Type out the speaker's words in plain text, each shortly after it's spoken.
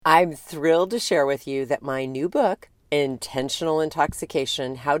I'm thrilled to share with you that my new book, Intentional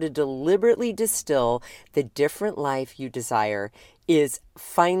Intoxication: How to Deliberately Distill the Different Life You Desire, is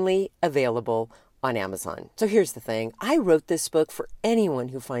finally available on Amazon. So here's the thing. I wrote this book for anyone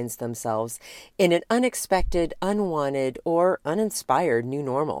who finds themselves in an unexpected, unwanted, or uninspired new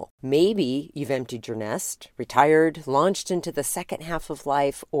normal. Maybe you've emptied your nest, retired, launched into the second half of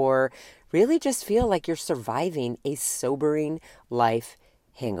life, or really just feel like you're surviving a sobering life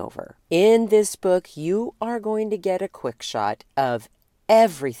hangover. In this book, you are going to get a quick shot of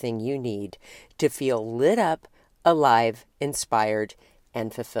everything you need to feel lit up, alive, inspired,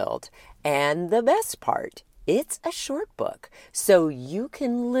 and fulfilled. And the best part, it's a short book, so you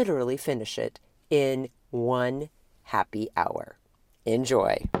can literally finish it in one happy hour.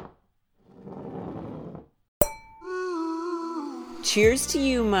 Enjoy. Cheers to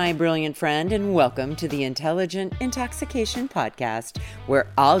you, my brilliant friend, and welcome to the Intelligent Intoxication Podcast, where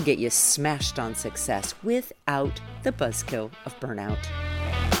I'll get you smashed on success without the buzzkill of burnout.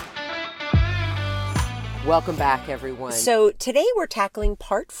 Welcome back, everyone. So today we're tackling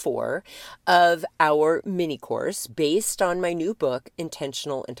part 4 of our mini course based on my new book,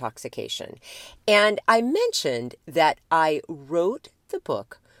 Intentional Intoxication. And I mentioned that I wrote the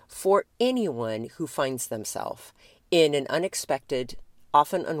book for anyone who finds themselves in an unexpected,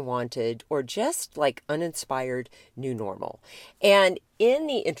 often unwanted, or just like uninspired new normal. And in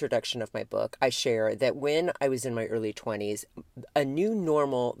the introduction of my book, I share that when I was in my early 20s, a new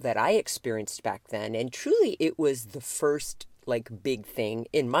normal that I experienced back then, and truly it was the first like big thing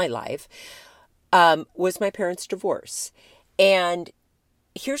in my life, was my parents' divorce. And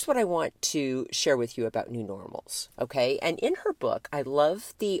here's what I want to share with you about new normals, okay? And in her book, I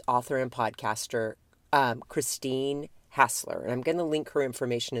love the author and podcaster Christine Hassler, and I'm going to link her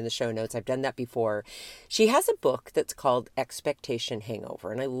information in the show notes. I've done that before. She has a book that's called Expectation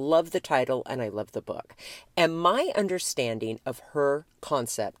Hangover, and I love the title and I love the book. And my understanding of her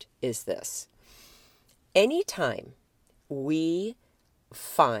concept is this. Anytime we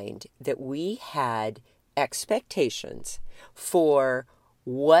find that we had expectations for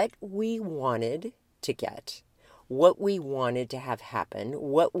what we wanted to get, what we wanted to have happen,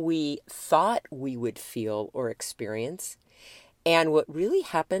 what we thought we would feel or experience, and what really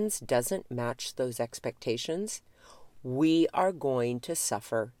happens doesn't match those expectations, we are going to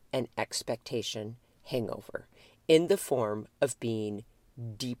suffer an expectation hangover in the form of being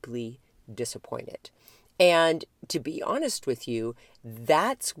deeply disappointed. And to be honest with you,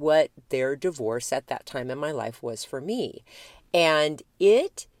 that's what their divorce at that time in my life was for me. And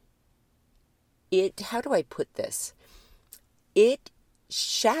it how do I put this? It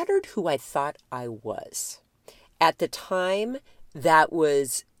shattered who I thought I was. At the time, that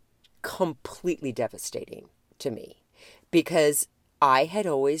was completely devastating to me because I had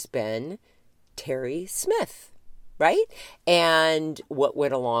always been Terry Smith, right? And what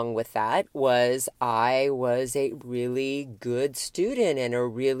went along with that was I was a really good student and a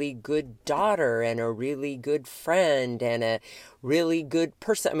really good daughter and a really good friend and a really good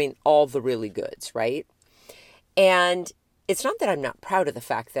person. I mean, all the really goods, right? And it's not that I'm not proud of the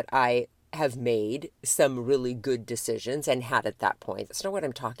fact that I have made some really good decisions and had at that point. That's not what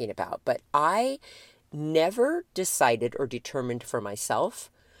I'm talking about. But I never decided or determined for myself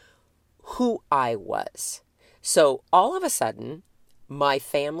who I was. So all of a sudden, my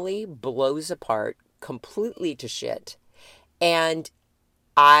family blows apart completely to shit. And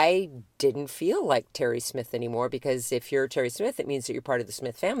I didn't feel like Terry Smith anymore, because if you're Terry Smith, it means that you're part of the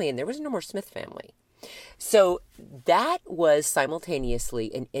Smith family, and there was no more Smith family. So that was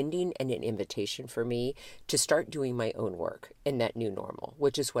simultaneously an ending and an invitation for me to start doing my own work in that new normal,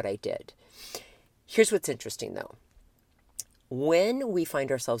 which is what I did. Here's what's interesting though. When we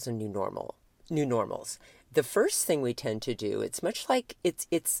find ourselves in new normals, the first thing we tend to do, it's much like it's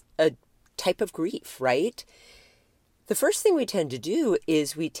a type of grief, right? The first thing we tend to do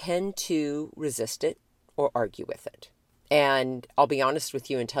is we tend to resist it or argue with it. And I'll be honest with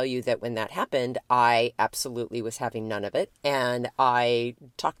you and tell you that when that happened, I absolutely was having none of it. And I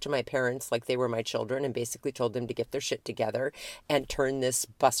talked to my parents like they were my children and basically told them to get their shit together and turn this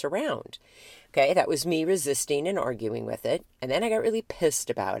bus around. Okay, that was me resisting and arguing with it. And then I got really pissed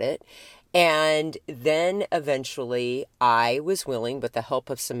about it. And then eventually I was willing, with the help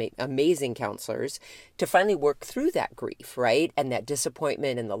of some amazing counselors, to finally work through that grief, right? And that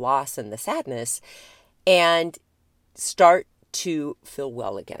disappointment and the loss and the sadness, and start to feel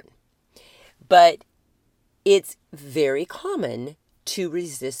well again. But it's very common to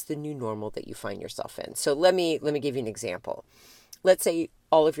resist the new normal that you find yourself in. So let me give you an example. Let's say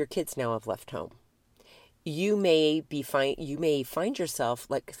all of your kids now have left home. you may find yourself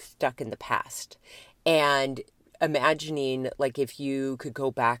like stuck in the past and imagining like if you could go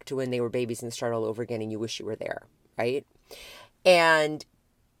back to when they were babies and start all over again and you wish you were there, right? And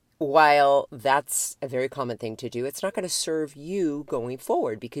while that's a very common thing to do, it's not going to serve you going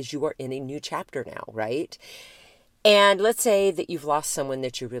forward because you are in a new chapter now, right? And let's say that you've lost someone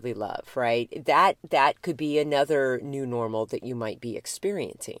that you really love, right? That could be another new normal that you might be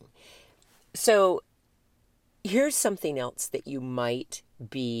experiencing. So here's something else that you might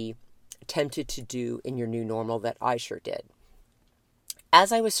be tempted to do in your new normal that I sure did.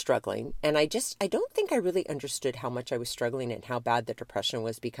 As I was struggling, and I don't think I really understood how much I was struggling and how bad the depression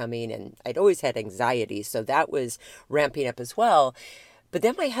was becoming. And I'd always had anxiety, so that was ramping up as well. But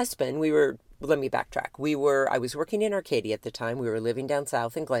then my husband, let me backtrack. I was working in Arcadia at the time. We were living down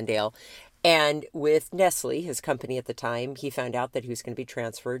south in Glendale. And with Nestle, his company at the time, he found out that he was going to be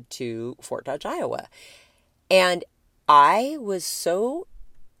transferred to Fort Dodge, Iowa. And I was so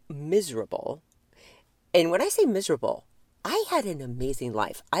miserable. And when I say miserable, I had an amazing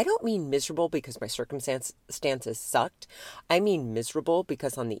life. I don't mean miserable because my circumstances sucked. I mean miserable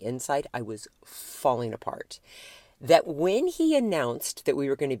because on the inside, I was falling apart. That when he announced that we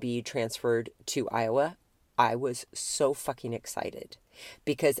were going to be transferred to Iowa, I was so fucking excited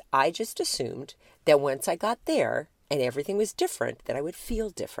because I just assumed that once I got there and everything was different, that I would feel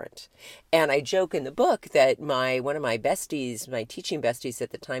different. And I joke in the book that one of my besties, my teaching besties at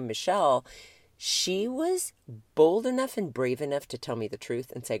the time, Michelle, she was bold enough and brave enough to tell me the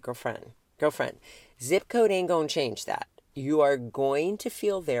truth and say, girlfriend, zip code ain't going to change that. You are going to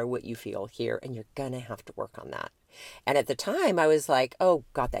feel there what you feel here, and you're going to have to work on that. And at the time, I was like, oh,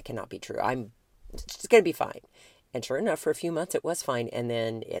 God, that cannot be true. It's going to be fine. And sure enough, for a few months, it was fine. And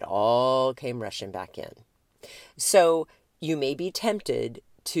then it all came rushing back in. So you may be tempted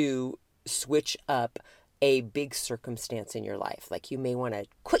to switch up a big circumstance in your life. Like you may want to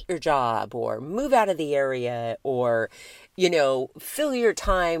quit your job or move out of the area or, fill your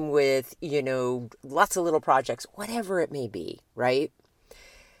time with, lots of little projects, whatever it may be, right?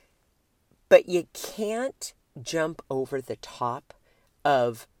 But you can't jump over the top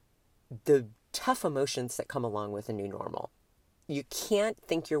of the tough emotions that come along with a new normal. You can't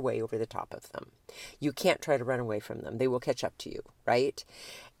think your way over the top of them. You can't try to run away from them. They will catch up to you, right?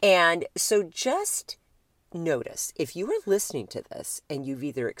 And so just notice if you are listening to this and you've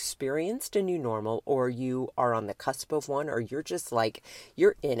either experienced a new normal or you are on the cusp of one or you're just like,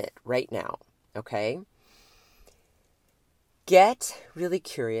 you're in it right now, okay? Get really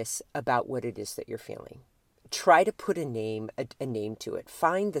curious about what it is that you're feeling. Try to put a name to it.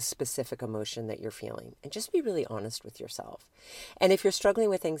 Find the specific emotion that you're feeling and just be really honest with yourself. And if you're struggling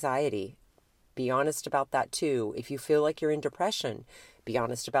with anxiety, be honest about that too. If you feel like you're in depression, be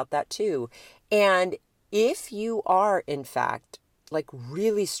honest about that too. And if you are, in fact, like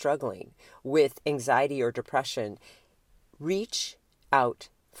really struggling with anxiety or depression, reach out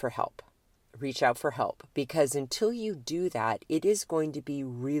for help. Reach out for help because until you do that, it is going to be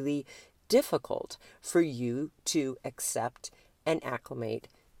really difficult for you to accept and acclimate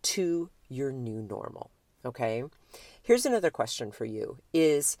to your new normal. Okay? Here's another question for you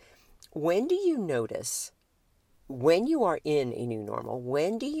is when do you notice when you are in a new normal,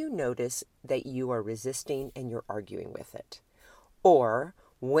 when do you notice that you are resisting and you're arguing with it? Or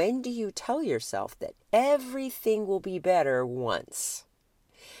when do you tell yourself that everything will be better once?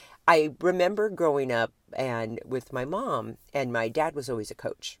 I remember growing up and with my mom, and my dad was always a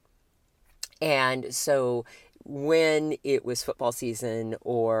coach. And so when it was football season,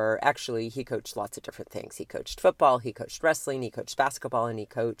 or actually he coached lots of different things. He coached football, he coached wrestling, he coached basketball, and he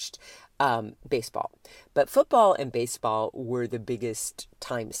coached baseball. But football and baseball were the biggest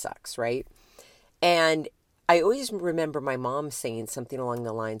time sucks, right? And I always remember my mom saying something along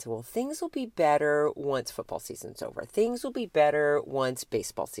the lines of, well, things will be better once football season's over. Things will be better once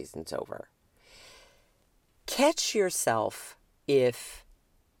baseball season's over. Catch yourself if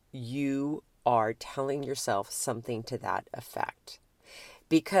you are telling yourself something to that effect.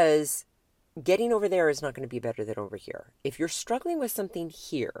 Because getting over there is not going to be better than over here. If you're struggling with something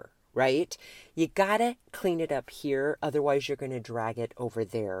here, right, you got to clean it up here. Otherwise, you're going to drag it over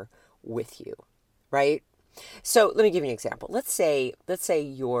there with you, right? So let me give you an example. Let's say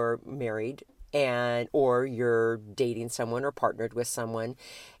you're married or you're dating someone or partnered with someone,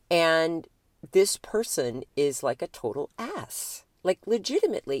 and this person is like a total ass. Like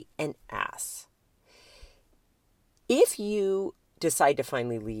legitimately an ass. If you decide to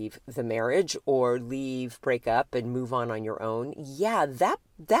finally leave the marriage or break up and move on your own, yeah, that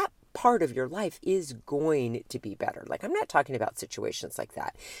part of your life is going to be better. Like, I'm not talking about situations like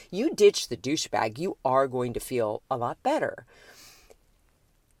that. You ditch the douchebag, you are going to feel a lot better.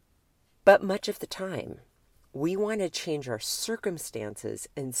 But much of the time, we want to change our circumstances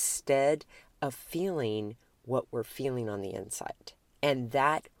instead of feeling what we're feeling on the inside. And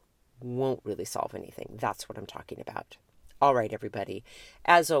that won't really solve anything. That's what I'm talking about. All right, everybody.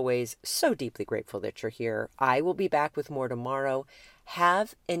 As always, so deeply grateful that you're here. I will be back with more tomorrow.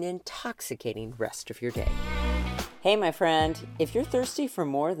 Have an intoxicating rest of your day. Hey, my friend, if you're thirsty for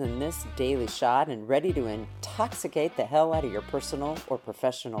more than this daily shot and ready to intoxicate the hell out of your personal or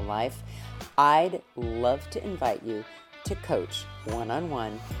professional life, I'd love to invite you to coach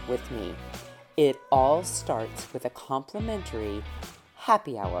one-on-one with me. It all starts with a complimentary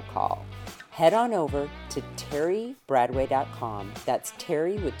happy hour call. Head on over to terrybradway.com. That's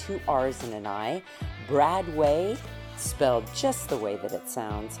Terry with 2 R's and an I. Bradway, spelled just the way that it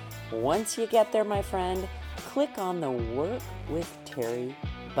sounds. Once you get there, my friend, click on the Work with Terry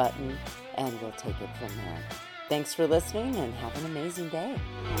button and we'll take it from there. Thanks for listening and have an amazing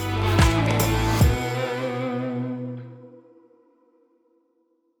day.